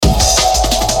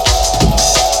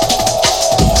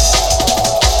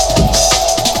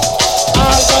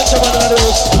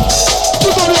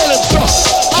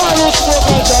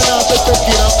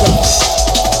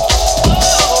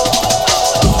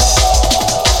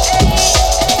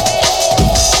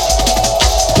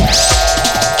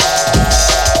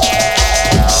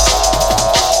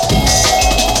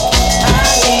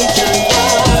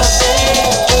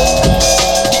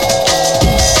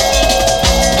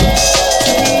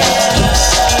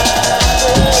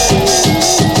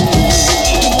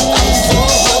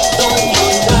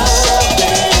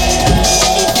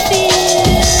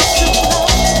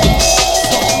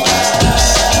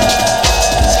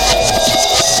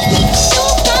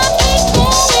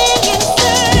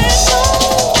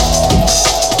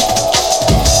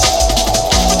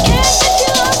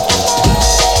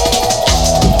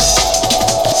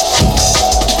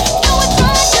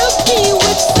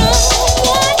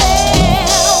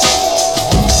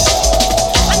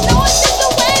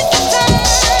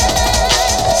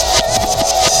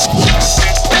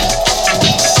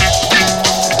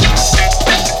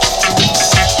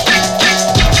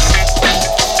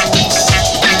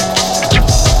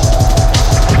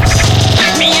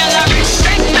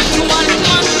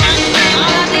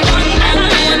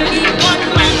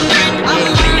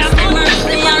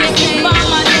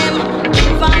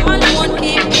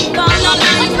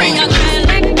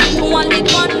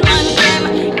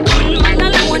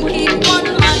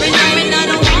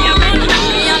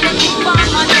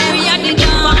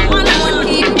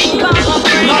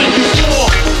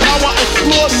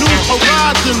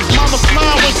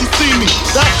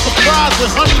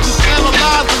Honeys is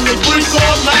analyzing, they freak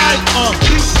all night.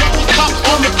 Beat double top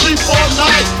on the creep all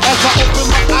night. As I open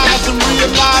my eyes and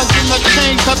realizing I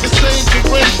changed, had the same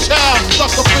great child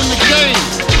stuck up in the game.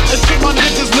 And to my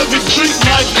niggas living street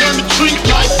life, learn the treat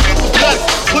life, the best,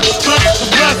 put stress to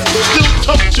rest. Still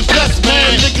tote your best,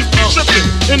 man. Niggas be tripping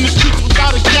in the streets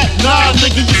without a gap. Nah,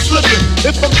 nigga, you slipping.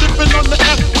 If I'm dipping on the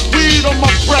F with weed on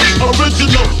my breath,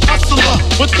 original hustler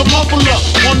with the mumbler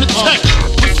on the tech.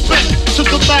 Respect to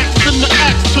the max and the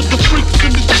axe, to the freaks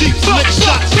in the jeeps. Next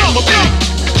shots from a beat.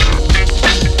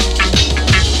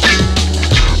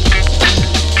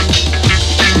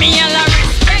 Me all a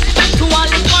respect to all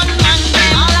the gunman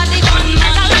them. All of the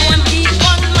gunman alone keep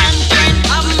gunman friend.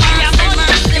 Have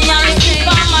mercy, me a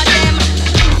informer them.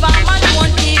 Informer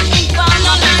alone keep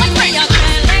informer line. Me a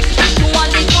respect to all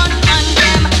the gunman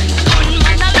them.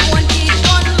 Gunman alone keep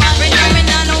gunman friend. Me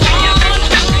nah no want.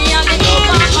 Me a the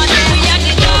informer them. Me a the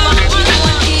informer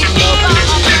alone keep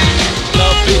informer friend.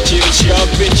 Love bitches, young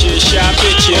bitches, shy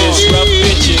bitches, rough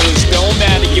bitches. Don't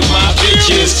matter, you my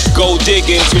bitches. Gold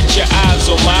diggers with your eyes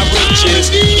on my riches.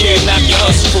 You can't knock your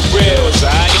hustle for reals.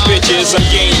 Alright, bitches, I'm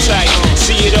game tight.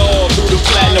 See it all through the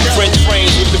platinum French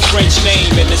frames with the French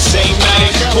name. And the same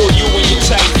night, pull you and your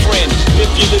tight friend.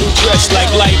 Lift your little dress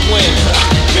like light wind.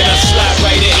 Then I slide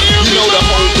right in. You know the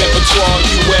whole repertoire.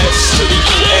 US to the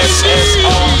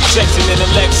USSR. Sexing in a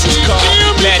Lexus car.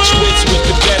 Match wits with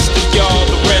the best of y'all.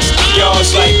 The rest of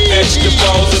y'all's like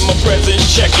vegetables in my presence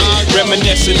checking.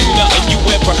 Reminiscing of nothing you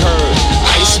ever heard.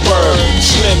 Iceberg,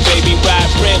 slim baby,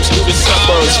 ride rims through the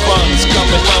suburbs. Funds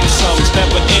coming lump sums,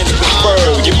 never ends the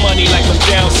verb. Your money like I'm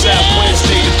down south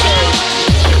Wednesday the 3rd.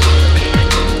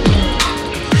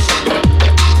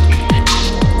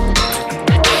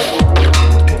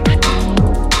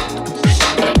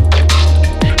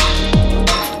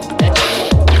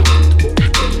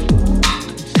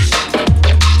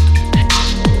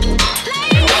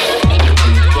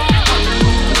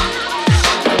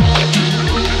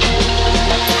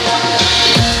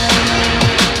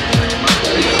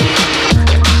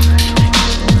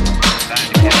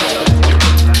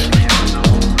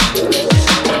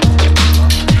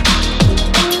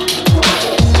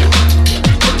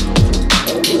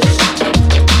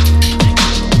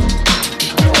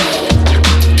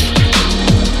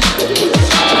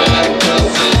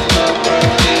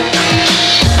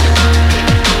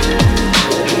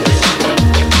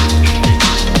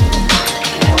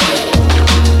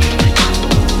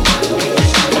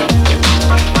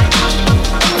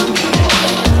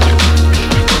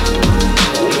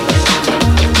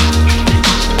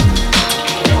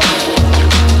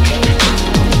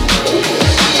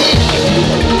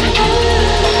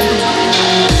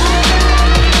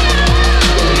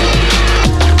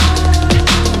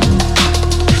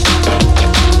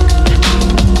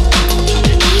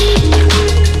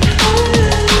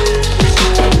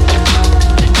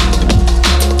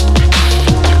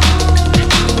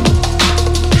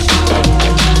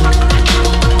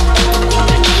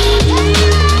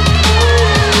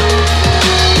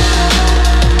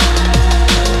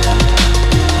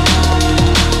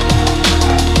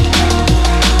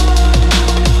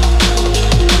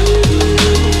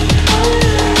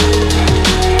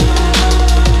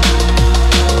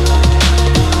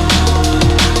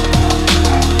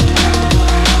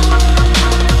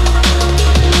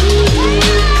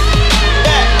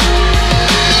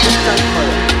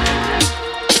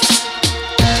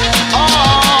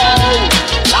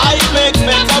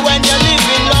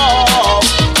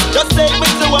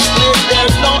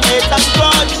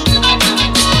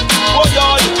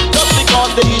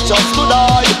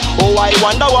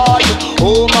 wonder why.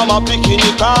 Oh, mama picking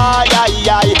it high,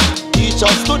 aye. Teach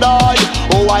us to die.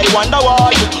 Oh, I wonder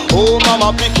why. Oh,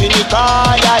 mama picking it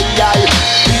high, aye.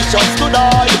 Teach us to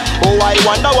die. Oh, I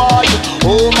wonder why.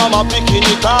 Oh, mama picking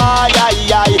it high,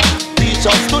 aye. Teach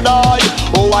us to die.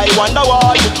 Oh, I wonder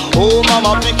why. Oh,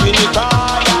 mama picking it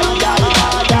high, aye.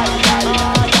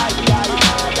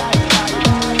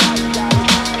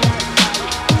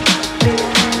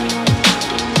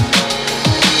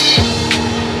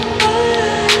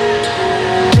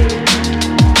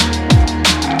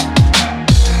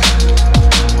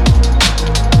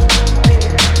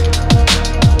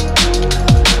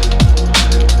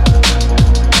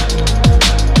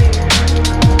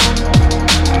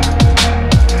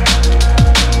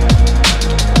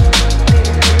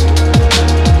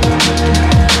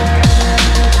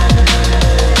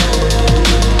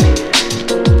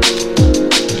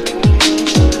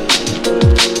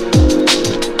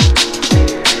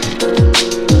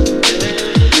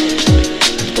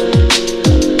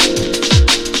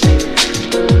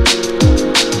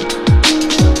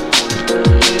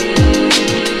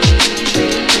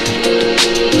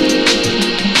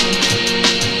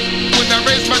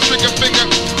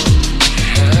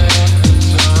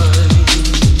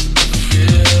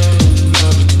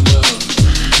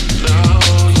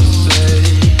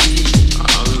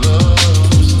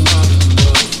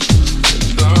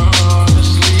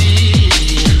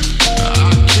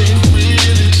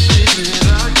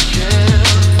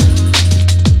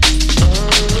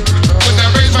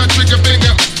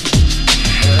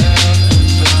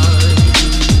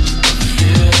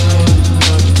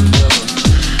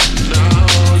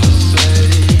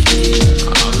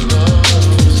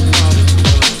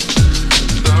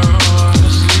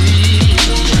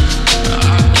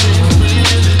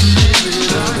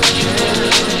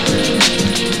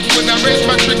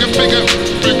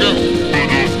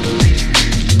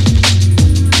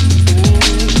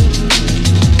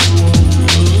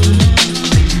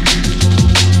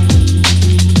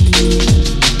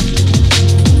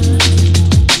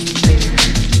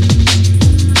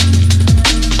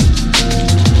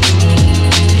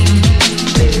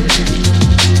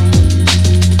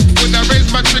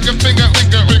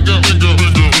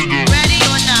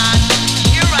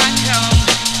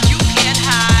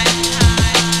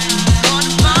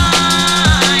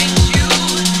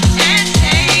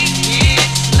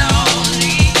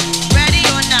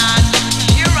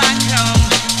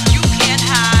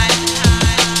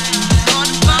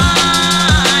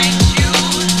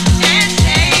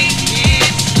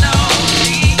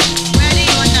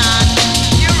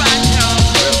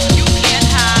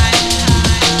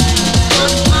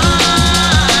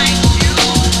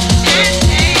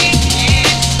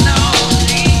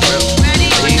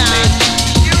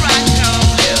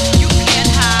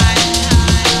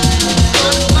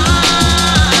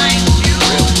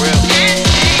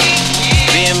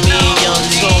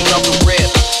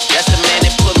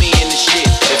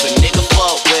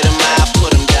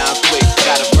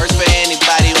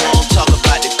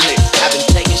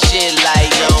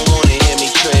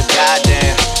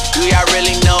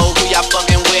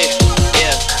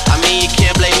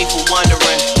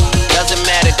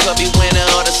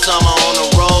 summer on the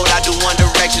road. I do One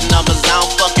Direction numbers, I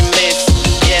don't fucking miss.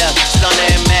 Yeah, Stunner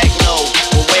and Magno.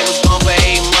 Well, Way was gone for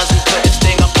 8 months. We put this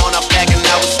thing up on our back, and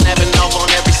I was snapping off on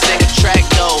every single track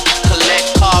though.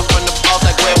 Collect card from the boss,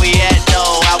 like where we at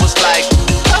though. I was like,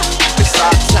 it's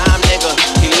our time, nigga.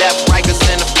 He left Rikers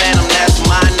in the Phantom, that's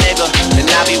my nigga. And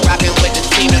I be rocking with the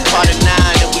team in part of 9,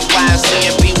 and we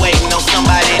YMC and be waiting on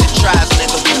somebody that tries,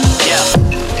 nigga.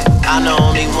 Yeah, I'm the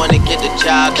only one to get the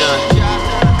job done.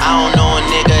 I don't know a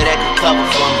nigga that can cover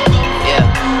for me. Yeah,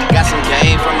 got some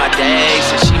game from my days,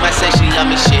 and she might say she love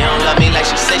me, she don't love me like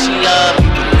she say she love me.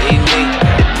 Believe me,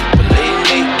 believe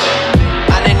me.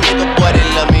 I'm that nigga boy that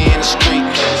love me in the street.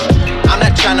 I'm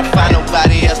not trying to find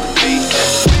nobody else to be.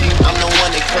 I'm the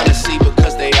one they couldn't see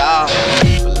because they are.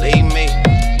 Believe me.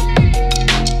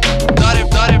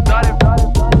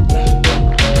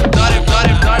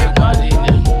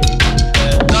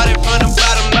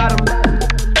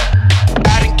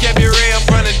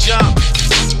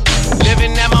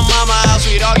 Living at my mama's house,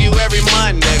 we'd argue every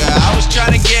month, nigga. I was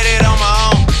trying to get it on my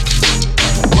own.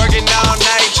 Working all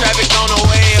night, traffic on the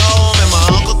way home, and my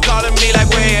uncle calling me like,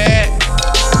 where you at?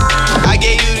 I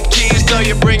gave you the keys, so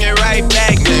you bring it right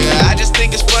back, nigga. I just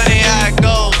think it's funny how it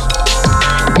goes.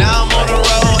 Now I'm on the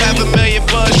road, $500,000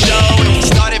 for a show. And we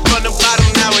started from the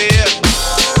bottom, now we here.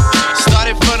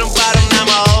 Started from the bottom, now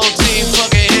my whole team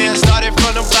fucking here. Started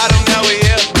from the bottom, now we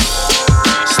here.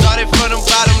 Started from the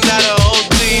bottom, now the whole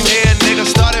team here, nigga.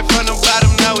 Started from the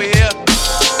bottom, now we here.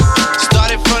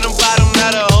 Started from the bottom,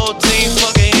 now the whole team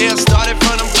fucking here. Started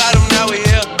from the bottom, now we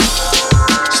here.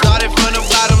 Started from the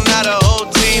bottom, now the whole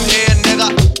team here, nigga.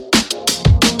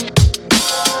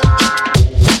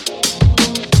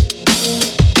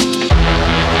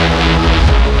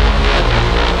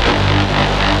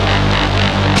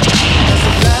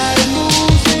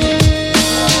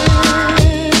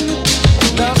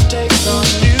 Love takes on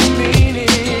new meaning.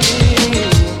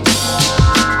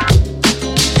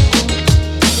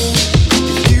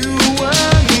 If you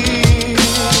were here,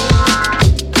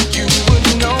 you would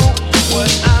know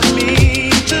what I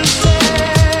mean to say.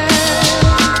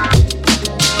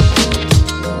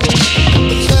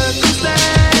 The circumstance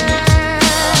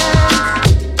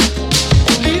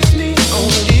leaves me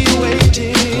only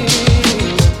waiting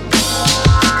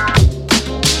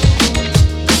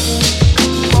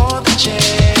for the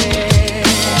chance.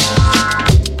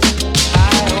 I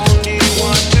only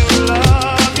want to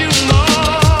love you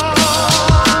more.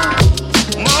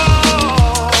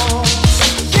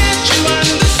 Can't you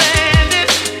understand it?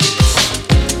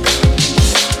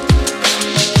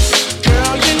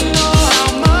 Girl, you know how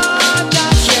much I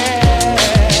care.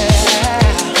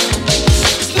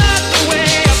 It's not the way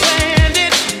I planned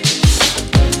it.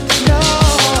 No.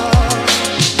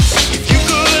 If you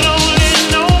could only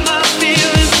know my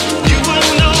feelings, you would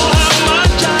know how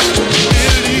much I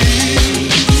truly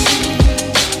believe.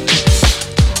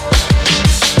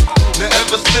 Now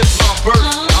ever since my birth,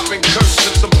 I've been cursed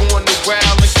since I'm born the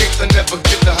wild. In case I never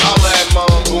get to holler at my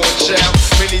unborn child.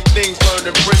 Many things learned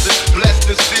in prison, blessed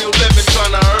and still living,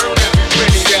 trying to earn every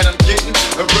penny that I'm getting.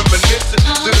 And reminiscing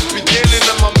to the beginning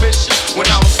of my mission. When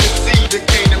I was conceived and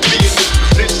came to be in this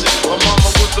position. My mama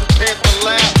was a Panther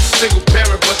loud, single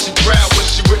parent, but she proud when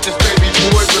she witnessed baby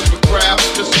boy rip a crowd.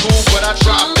 To school, but I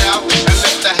dropped out and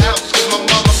left the house, cause my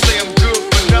mama say I'm good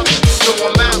for nothing. So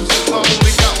I'm out since I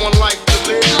only got one life to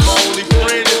live. My only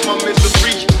friend is my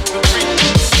misery.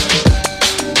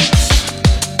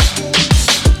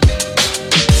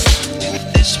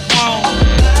 This world.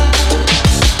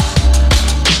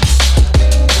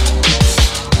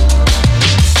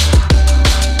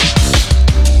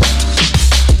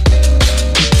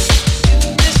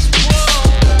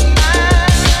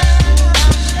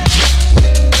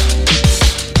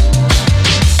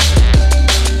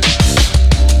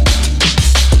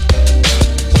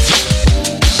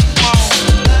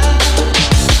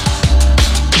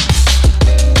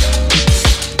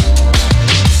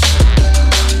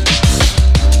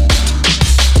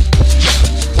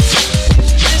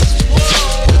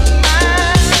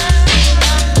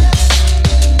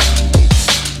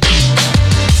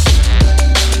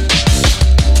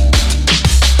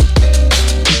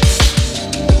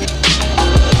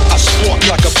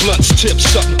 tip,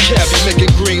 something cabby, make it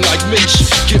green like Mitch.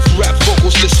 Give rap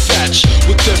vocals dispatch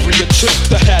with every attempt.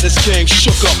 The Hatters gang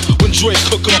shook up when Dre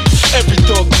cook up. Every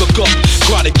thug look up.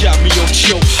 Grotty got me on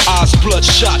chill. Eyes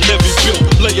bloodshot, heavy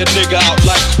built. Lay a nigga out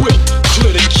like quilt.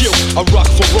 Clear the guilt. I rock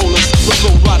for rollers, from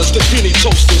low riders to Henny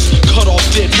toasters. Cut off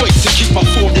dead weight to keep my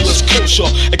formulas kosher.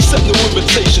 Accept no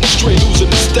invitation, straight losing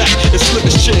the stack. It's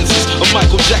slimmest chances of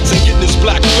Michael Jackson getting his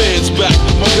black fans back.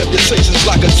 My reputation's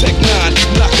like a Tech 9.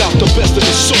 Knock out the best in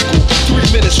the circle. 3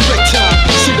 minutes straight time.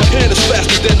 See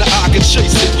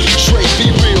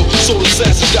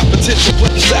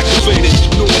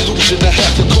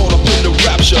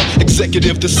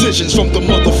executive decisions from the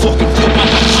motherfucking